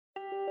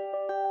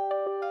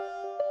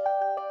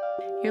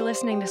You're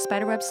listening to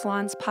Spiderweb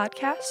Salon's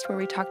podcast, where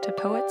we talk to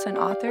poets and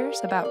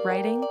authors about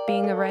writing,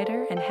 being a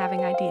writer, and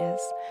having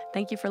ideas.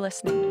 Thank you for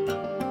listening.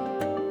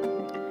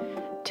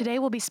 Today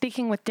we'll be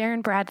speaking with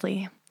Darren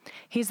Bradley.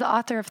 He's the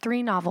author of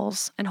 3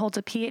 novels and holds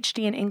a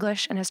PhD in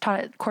English and has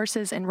taught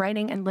courses in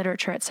writing and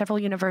literature at several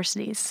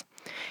universities.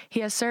 He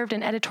has served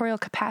in editorial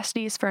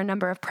capacities for a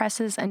number of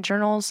presses and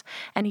journals,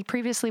 and he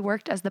previously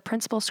worked as the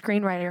principal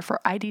screenwriter for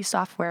ID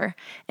Software,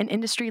 an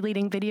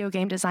industry-leading video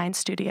game design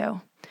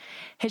studio.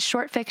 His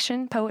short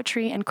fiction,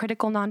 poetry, and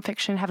critical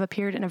nonfiction have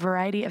appeared in a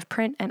variety of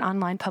print and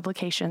online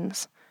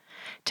publications.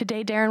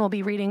 Today, Darren will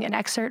be reading an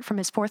excerpt from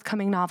his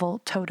forthcoming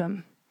novel,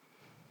 Totem.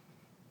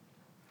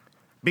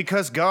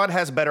 Because God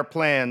has better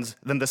plans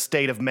than the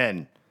state of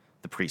men,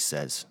 the priest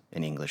says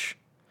in English.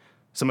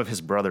 Some of his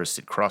brothers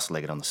sit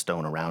cross-legged on the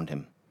stone around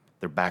him,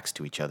 their backs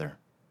to each other,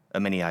 a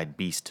many-eyed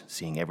beast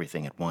seeing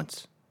everything at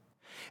once.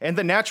 And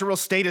the natural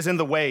state is in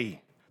the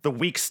way, the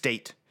weak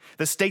state,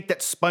 the state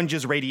that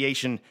sponges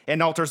radiation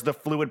and alters the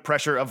fluid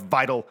pressure of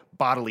vital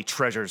bodily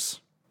treasures.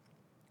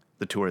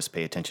 The tourists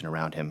pay attention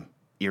around him,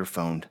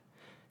 earphoned,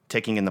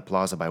 taking in the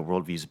plaza by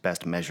Worldview's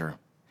best measure,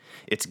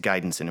 its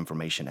guidance and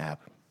information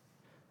app.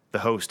 The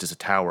host is a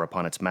tower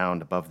upon its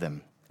mound above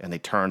them, and they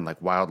turn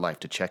like wildlife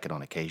to check it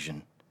on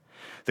occasion.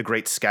 The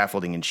great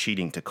scaffolding and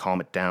sheeting to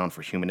calm it down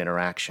for human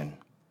interaction.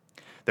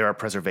 There are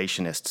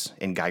preservationists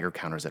and Geiger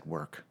counters at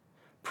work.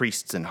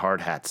 Priests in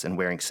hard hats and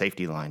wearing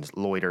safety lines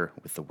loiter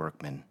with the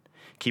workmen,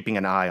 keeping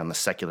an eye on the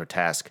secular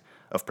task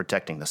of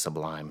protecting the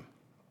sublime.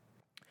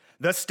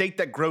 The state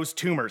that grows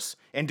tumors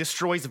and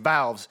destroys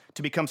valves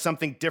to become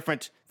something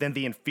different than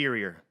the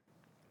inferior.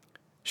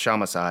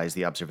 Shamus eyes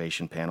the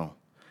observation panel,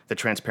 the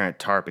transparent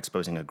tarp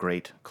exposing a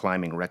great,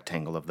 climbing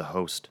rectangle of the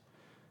host,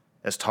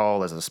 as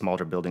tall as the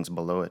smaller buildings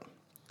below it,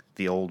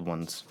 the old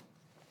ones.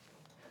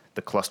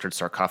 The clustered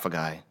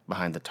sarcophagi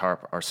behind the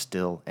tarp are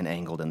still and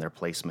angled in their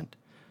placement,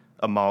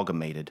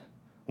 amalgamated,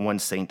 one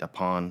saint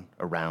upon,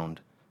 around,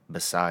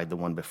 beside the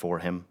one before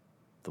him,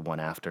 the one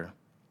after,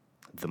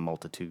 the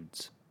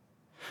multitudes.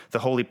 The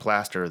holy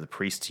plaster the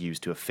priests use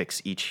to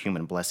affix each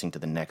human blessing to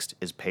the next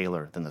is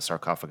paler than the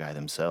sarcophagi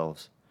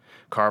themselves,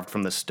 carved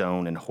from the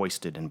stone and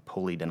hoisted and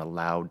pulleyed and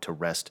allowed to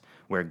rest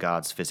where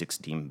God's physics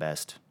deem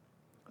best.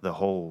 The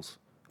holes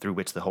through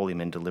which the holy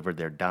men delivered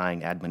their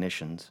dying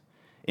admonitions,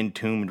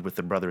 entombed with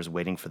the brothers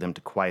waiting for them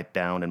to quiet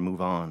down and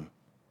move on.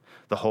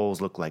 The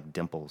holes look like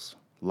dimples,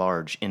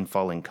 large,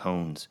 infalling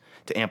cones,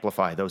 to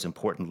amplify those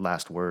important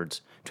last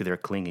words to their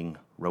clinging,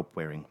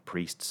 rope-wearing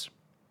priests.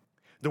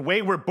 The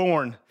way we're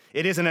born,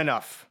 it isn't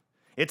enough.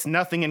 It's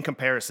nothing in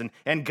comparison,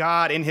 and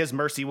God in his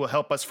mercy will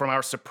help us from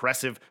our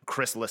suppressive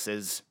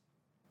chrysalises.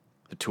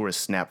 The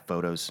tourists snap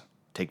photos,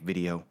 take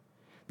video.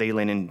 They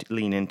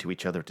lean into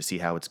each other to see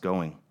how it's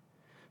going.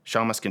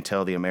 Shamus can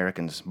tell the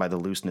Americans by the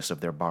looseness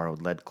of their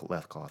borrowed lead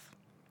cloth,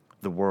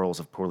 the whirls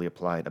of poorly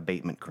applied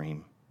abatement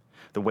cream,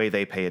 the way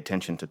they pay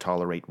attention to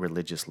tolerate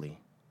religiously.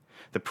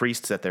 The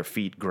priests at their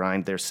feet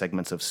grind their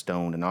segments of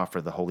stone and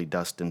offer the holy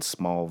dust in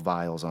small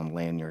vials on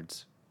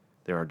lanyards.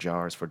 There are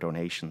jars for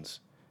donations,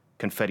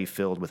 confetti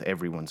filled with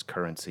everyone's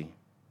currency.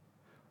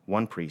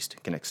 One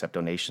priest can accept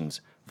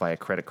donations via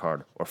credit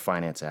card or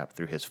finance app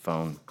through his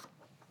phone.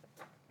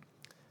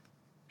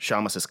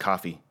 Shamus's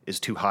coffee is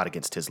too hot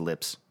against his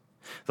lips.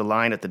 The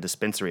line at the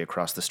dispensary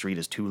across the street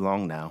is too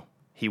long now.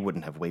 He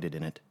wouldn't have waited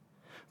in it.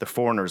 The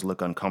foreigners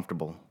look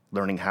uncomfortable,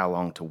 learning how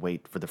long to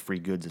wait for the free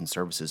goods and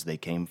services they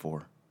came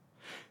for.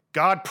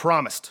 God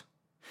promised.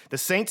 The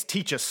saints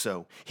teach us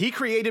so. He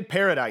created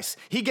paradise.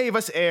 He gave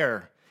us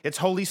air. Its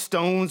holy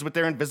stones with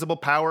their invisible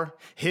power,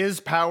 his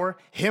power,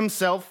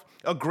 himself,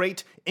 a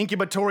great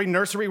incubatory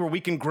nursery where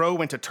we can grow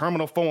into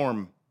terminal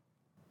form.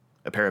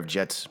 A pair of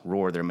jets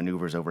roar their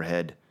maneuvers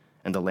overhead,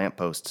 and the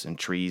lampposts and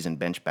trees and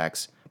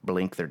benchbacks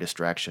blink their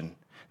distraction,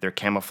 their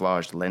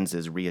camouflaged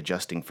lenses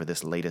readjusting for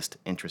this latest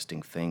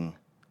interesting thing.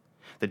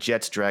 The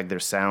jets drag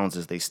their sounds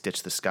as they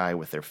stitch the sky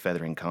with their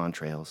feathering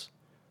contrails,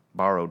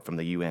 borrowed from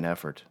the UN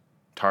effort,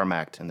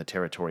 tarmacked in the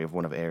territory of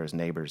one of Air's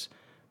neighbors,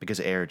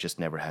 because Air just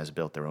never has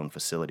built their own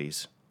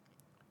facilities.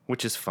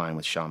 Which is fine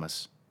with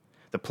Shamus.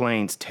 The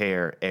planes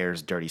tear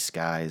Air's dirty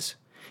skies,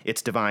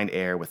 its divine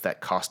air with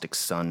that caustic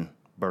sun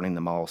burning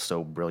them all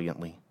so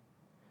brilliantly.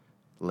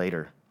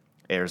 Later,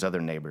 Air's other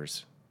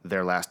neighbors,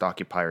 their last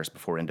occupiers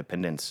before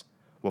independence,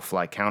 will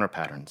fly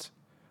counter-patterns,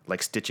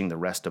 like stitching the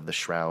rest of the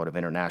shroud of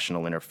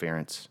international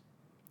interference.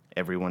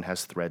 Everyone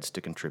has threads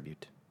to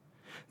contribute.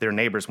 Their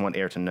neighbors want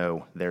Air to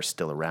know they're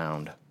still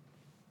around.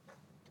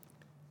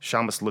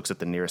 Shamus looks at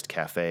the nearest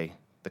cafe.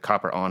 The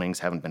copper awnings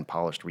haven't been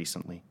polished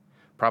recently,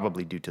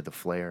 probably due to the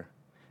flare,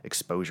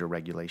 exposure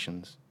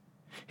regulations.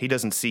 He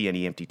doesn't see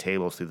any empty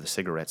tables through the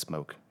cigarette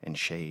smoke and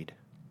shade.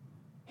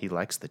 He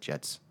likes the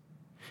jets.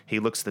 He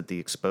looks at the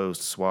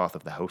exposed swath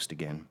of the host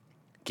again,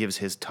 gives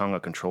his tongue a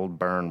controlled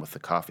burn with the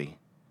coffee.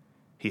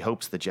 He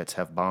hopes the jets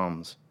have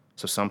bombs,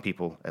 so some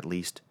people, at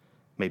least,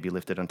 may be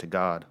lifted unto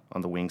God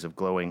on the wings of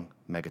glowing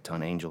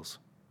megaton angels.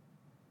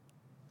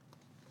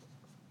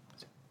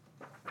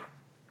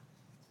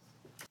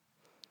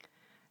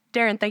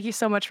 Darren, thank you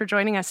so much for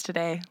joining us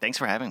today. Thanks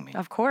for having me.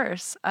 Of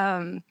course.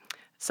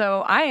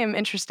 So I am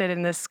interested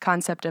in this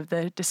concept of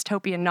the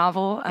dystopian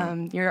novel.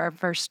 You're our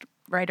first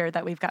writer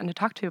that we've gotten to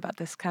talk to about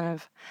this kind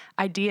of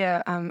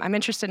idea. I'm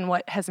interested in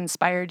what has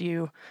inspired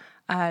you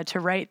to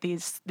write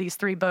these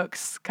three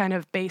books, kind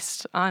of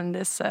based on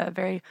this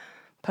very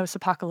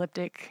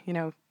post-apocalyptic,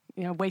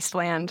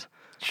 wasteland.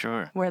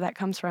 Sure. Where that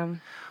comes from.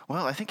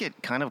 Well, I think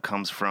it kind of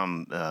comes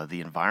from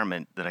the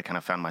environment that I kind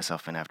of found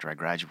myself in after I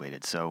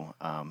graduated. So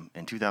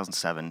in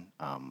 2007,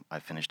 I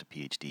finished a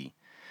PhD,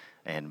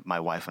 and my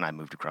wife and I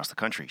moved across the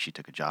country. She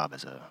took a job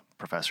as a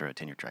professor, a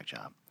tenure-track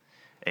job.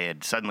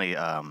 And suddenly,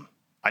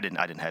 I didn't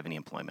have any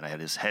employment. I had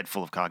this head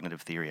full of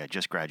cognitive theory. I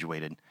just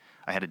graduated.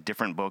 I had a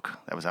different book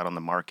that was out on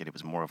the market. It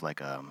was more of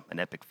like an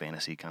epic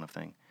fantasy kind of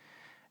thing.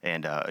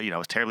 And, I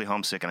was terribly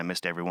homesick, and I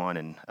missed everyone.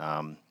 And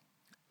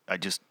I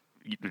just...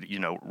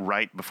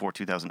 right before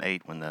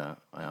 2008, when the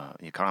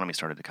economy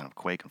started to kind of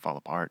quake and fall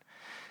apart,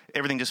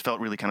 everything just felt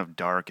really kind of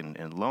dark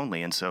and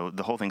lonely. And so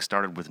the whole thing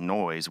started with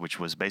Noise, which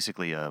was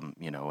basically,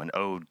 an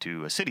ode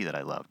to a city that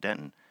I love,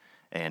 Denton.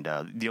 And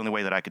the only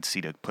way that I could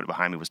see to put it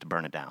behind me was to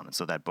burn it down. And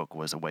so that book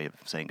was a way of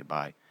saying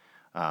goodbye.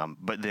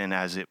 But then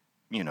as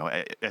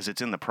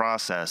it's in the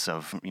process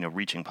of,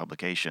 reaching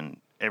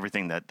publication,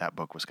 everything that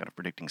book was kind of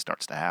predicting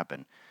starts to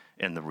happen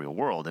in the real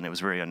world. And it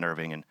was very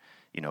unnerving. And,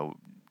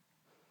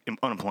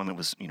 unemployment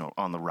was,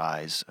 on the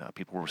rise.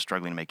 People were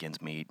struggling to make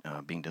ends meet,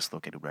 being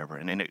dislocated, whatever.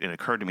 And it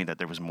occurred to me that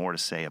there was more to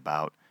say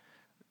about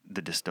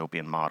the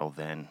dystopian model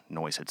than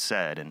Noise had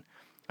said. And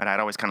I'd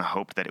always kind of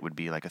hoped that it would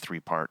be like a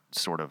 3-part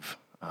sort of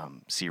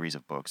series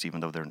of books,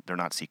 even though they're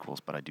not sequels,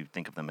 but I do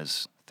think of them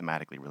as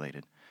thematically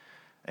related.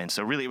 And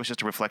so really it was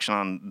just a reflection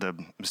on the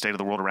state of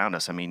the world around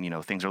us. I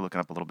mean, things are looking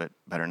up a little bit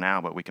better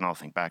now, but we can all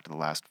think back to the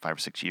last 5 or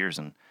 6 years,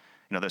 and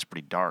that's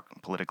pretty dark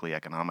politically,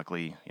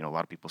 economically. A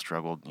lot of people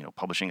struggled.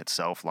 Publishing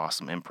itself lost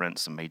some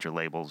imprints, some major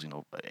labels.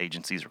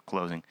 Agencies are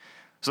closing.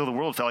 So the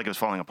world felt like it was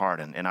falling apart,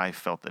 and I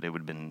felt that it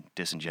would have been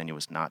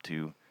disingenuous not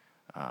to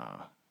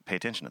pay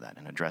attention to that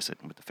and address it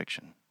with the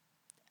fiction.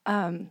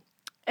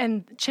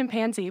 And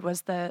Chimpanzee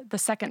was the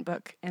second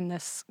book in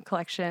this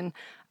collection.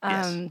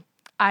 Yes.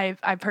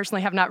 I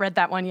personally have not read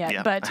that one yet,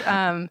 Yeah. But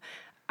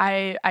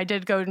I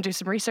did go and do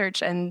some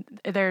research, and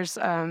there's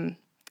a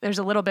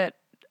little bit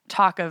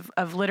talk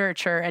of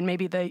literature and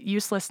maybe the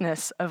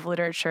uselessness of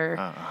literature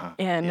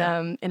in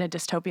a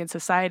dystopian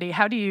society.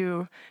 How do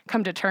you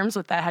come to terms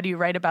with that? How do you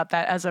write about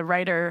that as a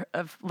writer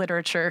of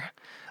literature?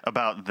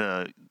 About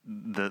the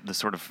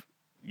sort of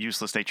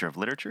useless nature of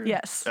literature?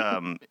 Yes.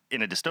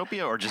 In a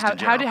dystopia or just in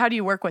general? How do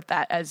you work with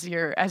that as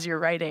you're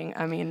writing?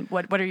 I mean,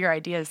 what are your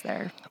ideas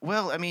there?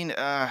 Well, I mean,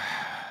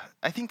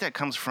 I think that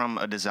comes from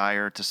a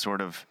desire to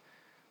sort of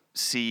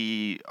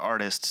see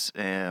artists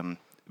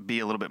be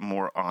a little bit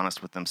more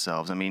honest with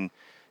themselves. I mean,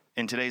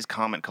 in today's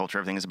comment culture,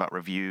 everything is about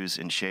reviews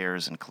and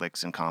shares and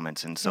clicks and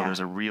comments, and so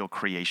there's a real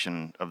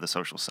creation of the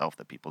social self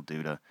that people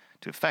do to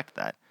affect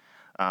that,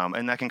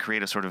 and that can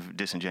create a sort of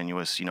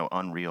disingenuous,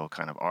 unreal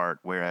kind of art.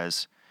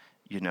 Whereas,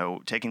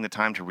 taking the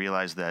time to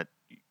realize that,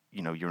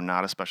 you're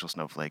not a special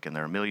snowflake, and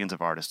there are millions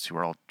of artists who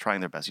are all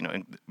trying their best.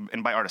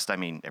 And by artists I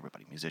mean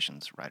everybody: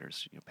 musicians,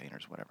 writers,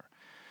 painters, whatever.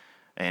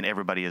 And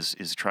everybody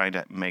is trying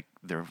to make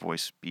their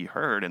voice be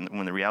heard. And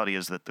when the reality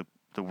is that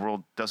the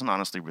world doesn't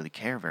honestly really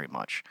care very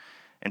much.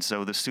 And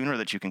so the sooner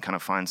that you can kind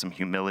of find some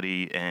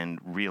humility and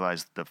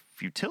realize the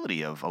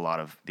futility of a lot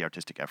of the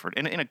artistic effort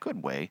in a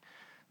good way,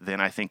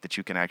 then I think that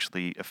you can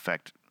actually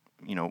affect,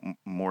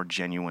 more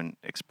genuine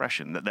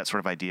expression. That sort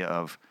of idea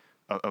of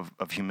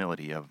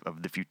humility,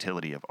 of the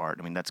futility of art.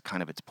 I mean, that's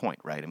kind of its point,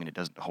 right? I mean, it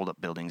doesn't hold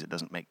up buildings. It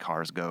doesn't make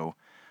cars go.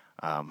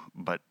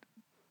 But,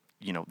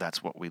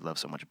 that's what we love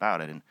so much about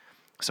it. And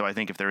so I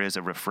think if there is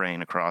a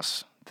refrain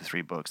across the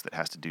 3 books that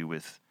has to do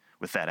with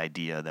that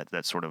idea,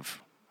 that sort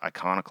of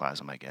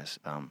iconoclasm, I guess,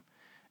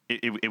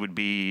 it would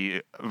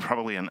be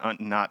probably a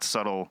not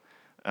subtle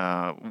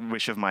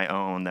wish of my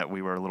own that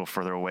we were a little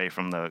further away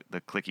from the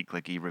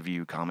clicky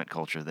review comment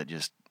culture that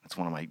just, it's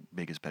one of my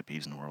biggest pet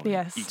peeves in the world.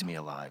 Yes. It eats me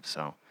alive,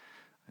 so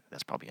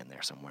that's probably in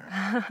there somewhere.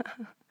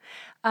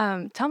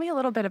 Tell me a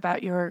little bit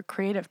about your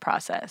creative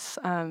process,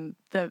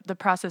 the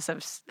process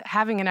of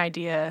having an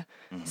idea,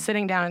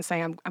 sitting down and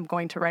saying, I'm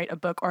going to write a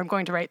book, or I'm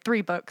going to write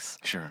 3 books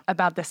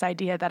about this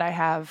idea that I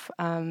have.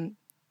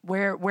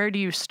 Where do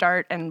you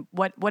start, and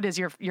what is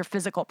your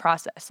physical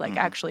process, like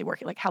actually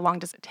working? Like, how long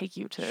does it take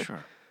you to?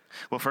 Sure.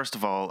 Well, first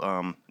of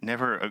all,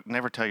 never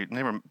tell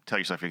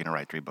yourself you're going to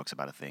write 3 books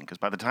about a thing, because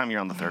by the time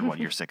you're on the 3rd one,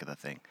 you're sick of the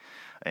thing,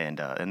 and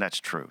that's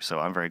true. So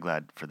I'm very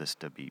glad for this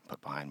to be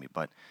put behind me.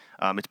 But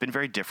it's been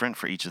very different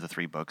for each of the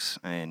 3 books,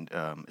 and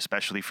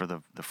especially for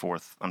the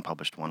 4th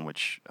unpublished one,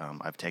 which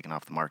I've taken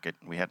off the market.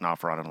 We had an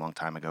offer on it a long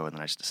time ago, and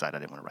then I just decided I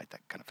didn't want to write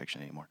that kind of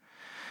fiction anymore.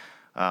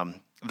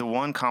 The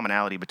one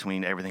commonality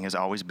between everything has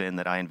always been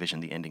that I envision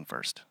the ending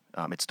first.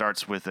 It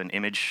starts with an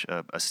image,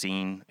 a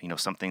scene,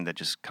 something that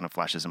just kind of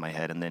flashes in my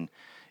head. And then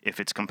if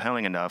it's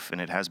compelling enough, and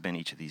it has been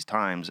each of these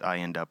times, I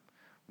end up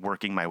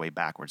working my way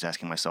backwards,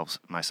 asking myself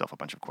a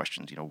bunch of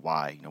questions.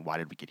 Why? Why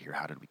did we get here?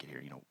 How did we get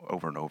here?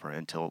 Over and over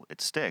until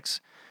it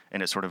sticks,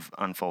 and it sort of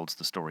unfolds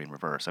the story in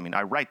reverse. I mean,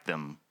 I write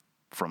them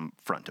from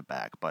front to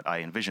back, but I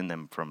envision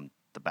them from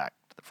the back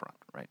to the front,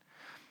 right?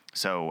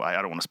 So I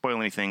don't want to spoil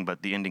anything,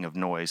 but the ending of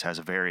Noise has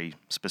a very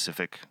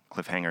specific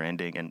cliffhanger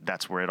ending, and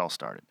that's where it all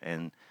started.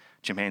 And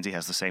Chimpanzee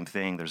has the same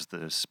thing. There's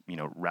this,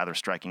 rather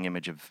striking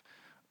image of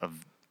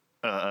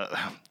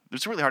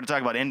it's really hard to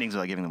talk about endings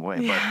without giving them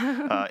away,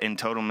 but in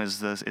Totem is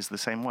the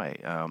same way.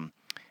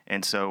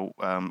 And so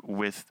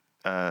with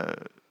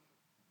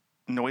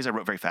Noise, I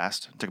wrote very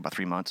fast. It took about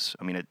 3 months.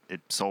 I mean,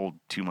 it sold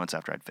 2 months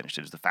after I'd finished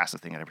it. It was the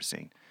fastest thing I'd ever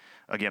seen.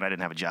 Again, I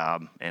didn't have a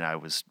job, and I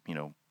was,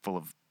 full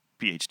of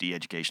PhD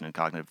education in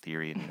cognitive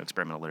theory and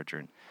experimental literature.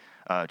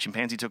 And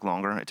Chimpanzee took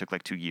longer. It took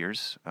like 2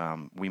 years.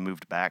 We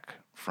moved back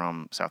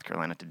from South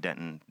Carolina to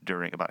Denton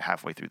during about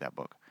halfway through that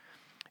book.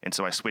 And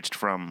so I switched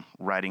from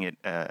writing it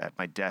at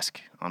my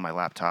desk on my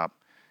laptop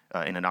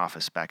in an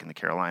office back in the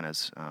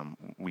Carolinas.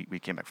 We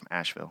came back from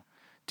Asheville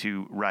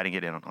to writing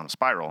it on a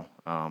spiral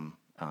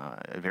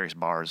at various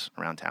bars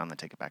around town that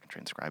take it back and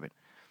transcribe it.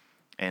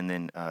 And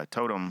then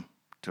Totem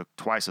took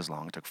twice as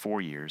long. It took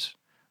 4 years.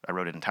 I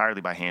wrote it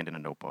entirely by hand in a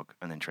notebook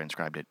and then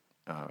transcribed it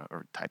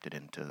or typed it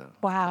into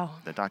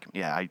the document.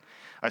 Yeah,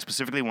 I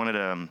specifically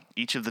wanted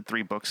each of the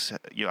 3 books,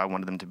 I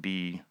wanted them to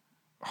be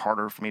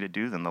harder for me to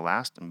do than the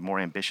last and more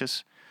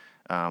ambitious.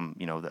 I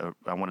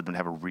wanted them to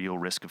have a real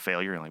risk of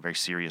failure and like very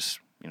serious,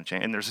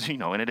 change. And there's,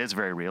 and it is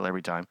very real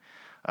every time.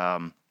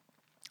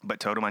 But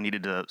Totem, I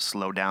needed to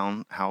slow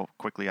down how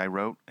quickly I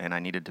wrote, and I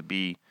needed to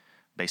be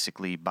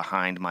basically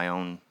behind my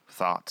own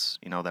thoughts,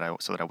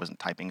 so that I wasn't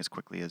typing as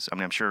quickly as,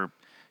 I'm sure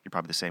you're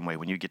probably the same way.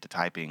 When you get to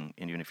typing,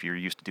 and even if you're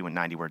used to doing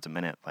 90 words a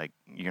minute, like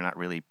you're not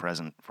really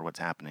present for what's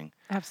happening.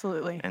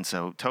 Absolutely. And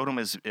so Totem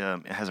has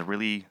a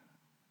really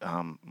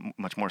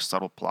much more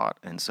subtle plot,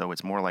 and so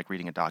it's more like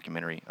reading a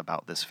documentary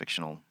about this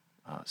fictional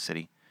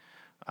city.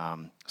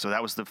 So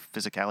that was the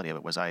physicality of it.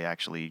 It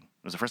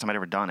was the first time I'd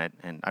ever done it,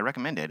 and I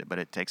recommend it, but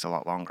it takes a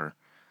lot longer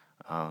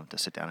to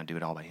sit down and do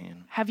it all by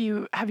hand. Have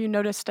you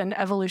noticed an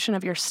evolution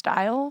of your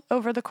style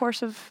over the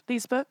course of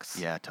these books?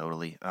 Yeah,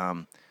 totally.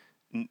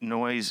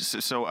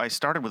 Noise. So I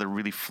started with a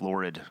really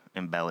florid,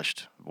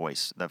 embellished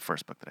voice, that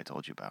first book that I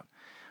told you about.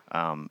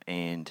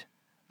 And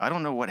I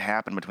don't know what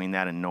happened between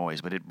that and Noise,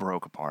 but it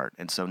broke apart.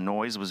 And so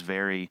Noise was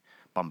very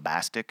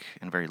bombastic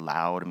and very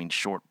loud.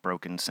 Short,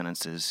 broken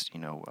sentences,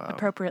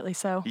 appropriately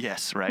so.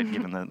 Yes, right,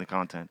 given the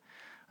content.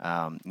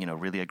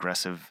 Really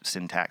aggressive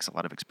syntax, a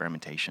lot of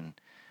experimentation.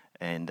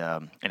 And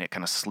it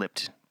kind of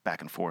slipped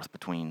back and forth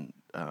between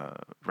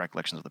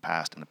recollections of the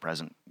past and the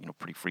present,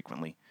 pretty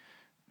frequently,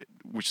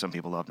 which some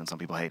people loved and some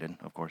people hated,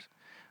 of course.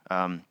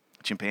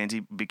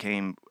 Chimpanzee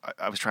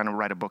I was trying to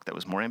write a book that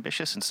was more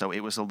ambitious, and so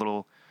it was a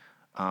little,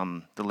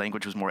 the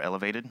language was more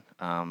elevated.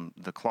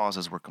 The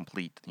clauses were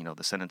complete.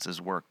 The sentences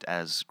worked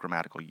as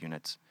grammatical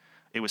units.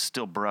 It was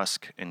still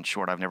brusque and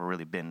short. I've never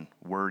really been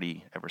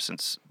wordy ever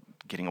since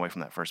getting away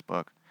from that first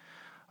book.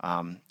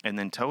 And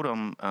then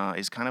Totem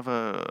is kind of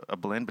a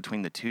blend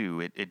between the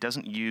two. It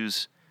doesn't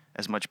use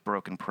as much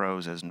broken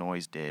prose as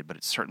Noise did, but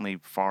it's certainly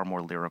far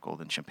more lyrical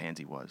than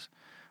Chimpanzee was.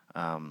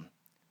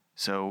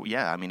 So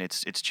yeah,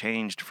 it's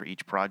changed for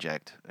each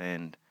project,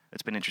 and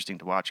it's been interesting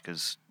to watch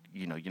because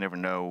you never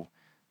know,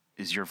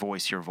 is your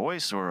voice,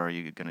 or are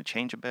you going to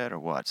change a bit or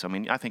what? So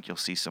I think you'll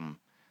see some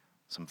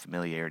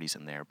familiarities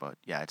in there, but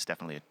yeah, it's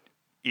definitely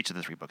each of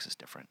the 3 books is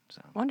different.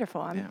 So wonderful.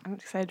 I'm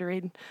excited to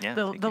read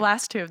the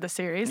last 2 of the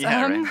series.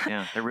 Yeah, right.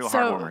 Yeah, they're real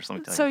heartwarmers. Let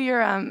me tell you.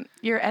 So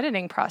your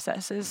editing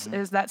process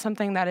is that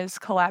something that is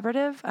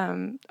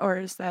collaborative, or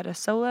is that a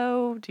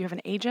solo? Do you have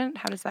an agent?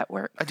 How does that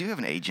work? I do have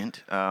an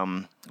agent.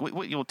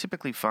 What you'll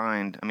typically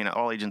find,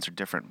 all agents are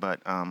different,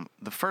 but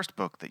the first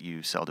book that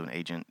you sell to an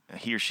agent,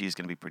 he or she is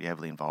going to be pretty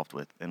heavily involved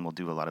with, and will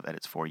do a lot of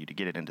edits for you to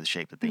get it into the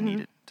shape that they need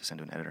it to send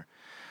to an editor.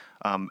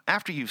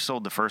 After you've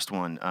sold the first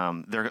one,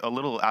 they're a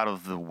little out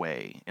of the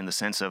way in the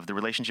sense of the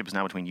relationship is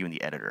now between you and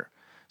the editor.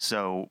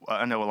 So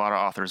I know a lot of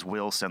authors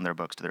will send their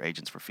books to their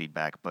agents for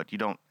feedback, but you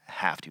don't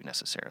have to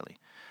necessarily.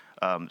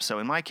 So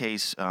in my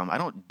case, I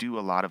don't do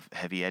a lot of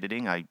heavy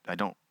editing. I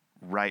don't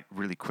write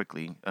really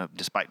quickly,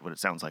 despite what it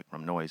sounds like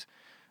from Noise.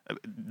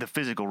 The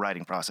physical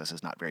writing process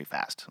is not very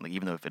fast,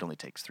 even though if it only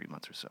takes 3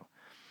 months or so.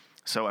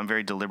 So I'm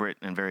very deliberate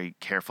and very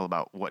careful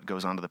about what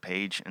goes onto the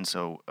page, and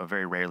so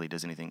very rarely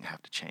does anything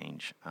have to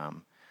change.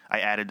 I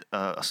added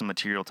some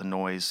material to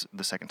Noise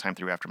the second time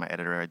through after my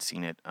editor had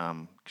seen it.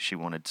 She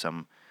wanted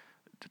some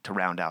to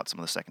round out some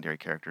of the secondary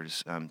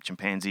characters.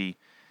 Chimpanzee,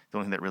 the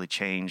only thing that really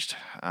changed,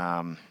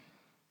 the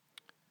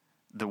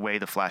way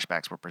the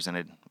flashbacks were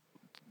presented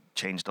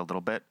changed a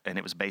little bit, and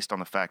it was based on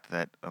the fact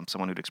that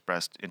someone who'd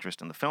expressed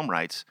interest in the film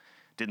rights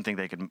didn't think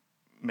they could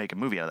make a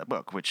movie out of that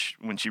book, which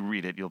once you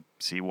read it, you'll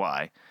see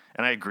why.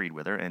 And I agreed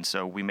with her, and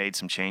so we made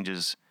some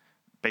changes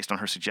based on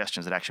her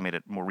suggestions that actually made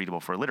it more readable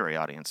for a literary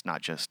audience,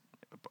 not just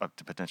a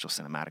potential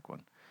cinematic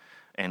one.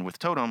 And with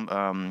Totem,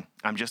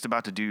 I'm just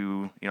about to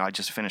do, I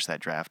just finished that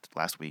draft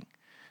last week,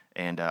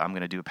 and I'm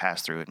going to do a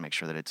pass through it and make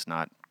sure that it's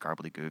not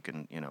gobbledygook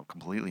and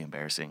completely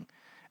embarrassing.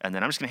 And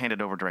then I'm just going to hand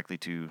it over directly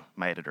to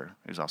my editor,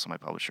 who's also my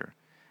publisher.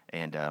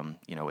 And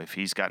if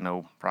he's got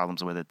no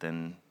problems with it,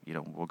 then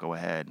we'll go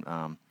ahead.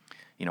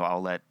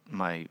 I'll let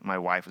my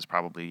wife is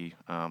probably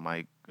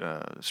my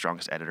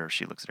strongest editor.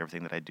 She looks at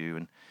everything that I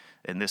do,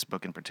 and this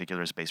book in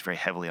particular is based very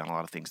heavily on a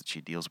lot of things that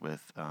she deals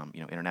with.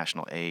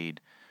 International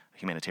aid,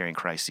 humanitarian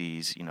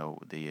crises.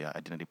 The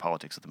identity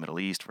politics of the Middle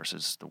East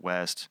versus the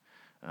West.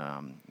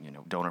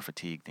 Donor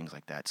fatigue, things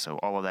like that. So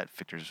all of that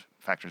factors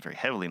very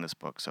heavily in this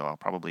book. So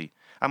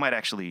I might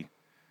actually.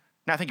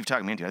 Now I think you've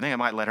talked me into it. I think I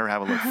might let her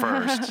have a look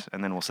first,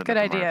 and then we'll sit. Good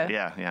idea.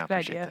 Yeah. Good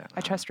idea. That. I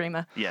trust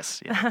Rima.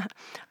 Yes. Yeah.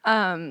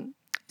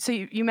 So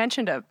you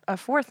mentioned a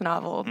fourth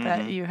novel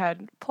that you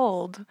had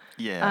pulled.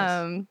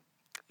 Yes.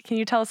 Can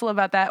you tell us a little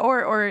about that,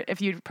 or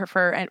if you'd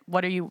prefer,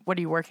 what are you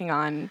working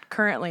on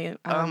currently?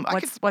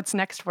 What's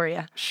next for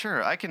you?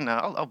 Sure, I can.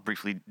 I'll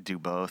briefly do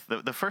both.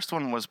 The first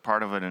one was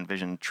part of an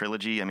Envision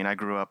trilogy. I mean, I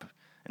grew up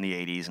in the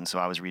 '80s, and so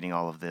I was reading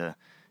all of the,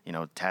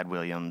 Tad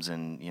Williams,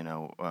 and he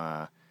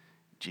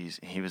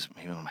was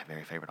one of my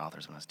very favorite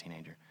authors when I was a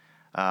teenager.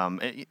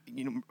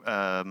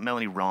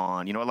 Melanie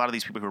Ron, a lot of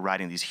these people who were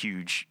writing these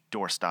huge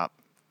doorstop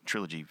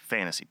trilogy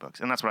fantasy books,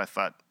 and that's what I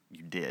thought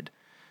you did.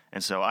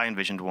 And so I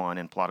envisioned one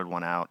and plotted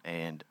one out,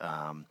 and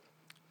I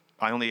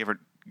only ever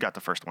got the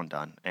first one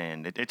done.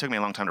 And it took me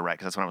a long time to write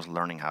because that's when I was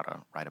learning how to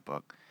write a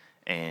book.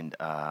 And,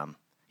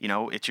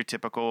 it's your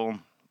typical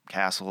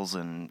castles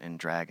and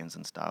dragons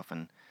and stuff.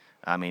 And,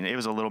 I mean, it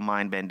was a little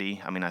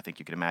mind-bendy. I mean, I think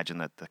you could imagine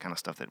that the kind of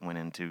stuff that went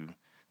into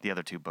the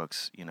other two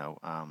books,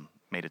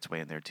 made its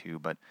way in there too.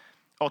 But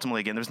ultimately,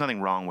 again, there's nothing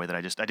wrong with it.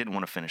 I didn't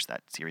want to finish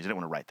that series. I didn't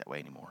want to write that way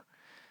anymore.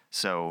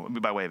 So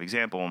by way of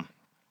example,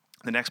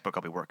 the next book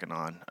I'll be working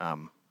on,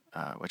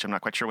 which I'm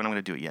not quite sure when I'm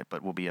going to do it yet,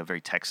 but will be a very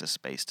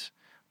Texas-based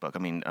book. I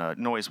mean,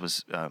 Noise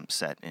was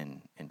set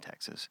in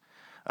Texas,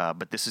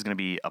 but this is going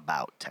to be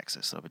about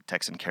Texas, so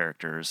Texan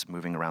characters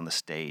moving around the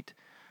state,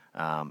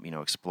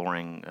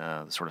 exploring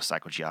the sort of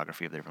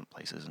psychogeography of the different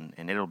places,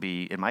 and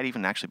it might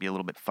even actually be a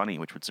little bit funny,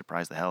 which would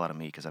surprise the hell out of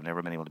me because I've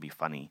never been able to be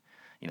funny.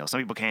 Some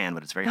people can,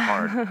 but it's very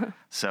hard.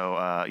 So,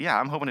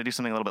 I'm hoping to do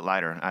something a little bit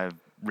lighter. I've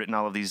written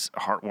all of these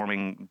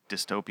heartwarming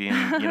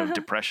dystopian,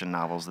 depression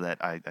novels that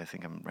I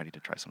think I'm ready to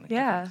try something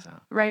different. So.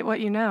 Write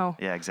what you know.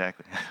 Yeah,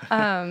 exactly.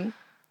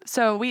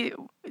 So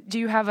do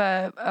you have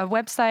a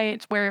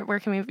website where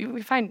can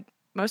we find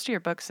most of your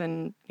books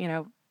in,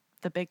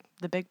 the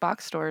big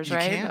box stores, you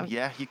right? Can.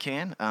 Yeah, you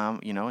can.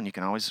 And you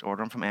can always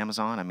order them from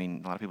Amazon. I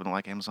mean, a lot of people don't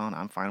like Amazon.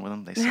 I'm fine with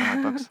them. They sell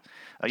my books.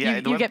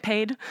 You get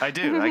paid? I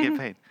do. I get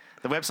paid.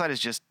 The website is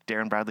just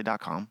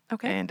darrenbradley.com.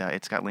 Okay. And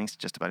it's got links to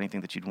just about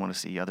anything that you'd want to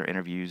see, other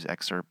interviews,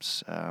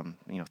 excerpts,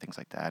 things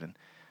like that. And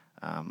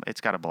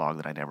it's got a blog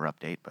that I never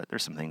update, but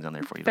there's some things on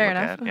there for you to look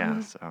at.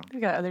 Yeah. So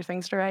you got other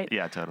things to write.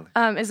 Yeah, totally.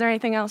 Is there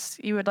anything else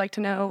you would like to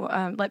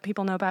know, let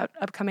people know about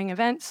upcoming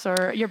events?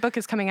 Or your book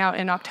is coming out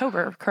in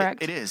October,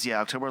 correct? It is,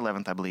 yeah, October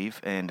 11th, I believe.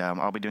 And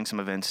I'll be doing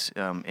some events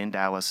in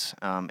Dallas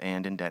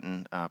and in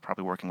Denton,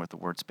 probably working with the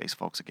Word Space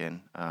folks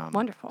again.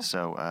 Wonderful.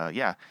 So,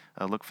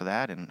 look for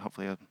that, and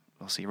hopefully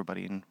I'll see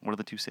everybody in one of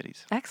the two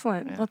cities.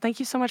 Excellent. Yeah. Well, thank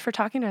you so much for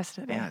talking to us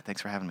today. Yeah,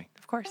 thanks for having me.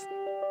 Of course.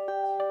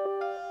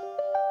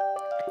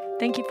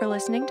 Thank you for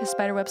listening to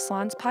Spiderweb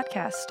Salon's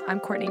podcast. I'm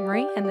Courtney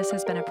Marie, and this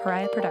has been a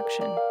Pariah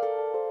production.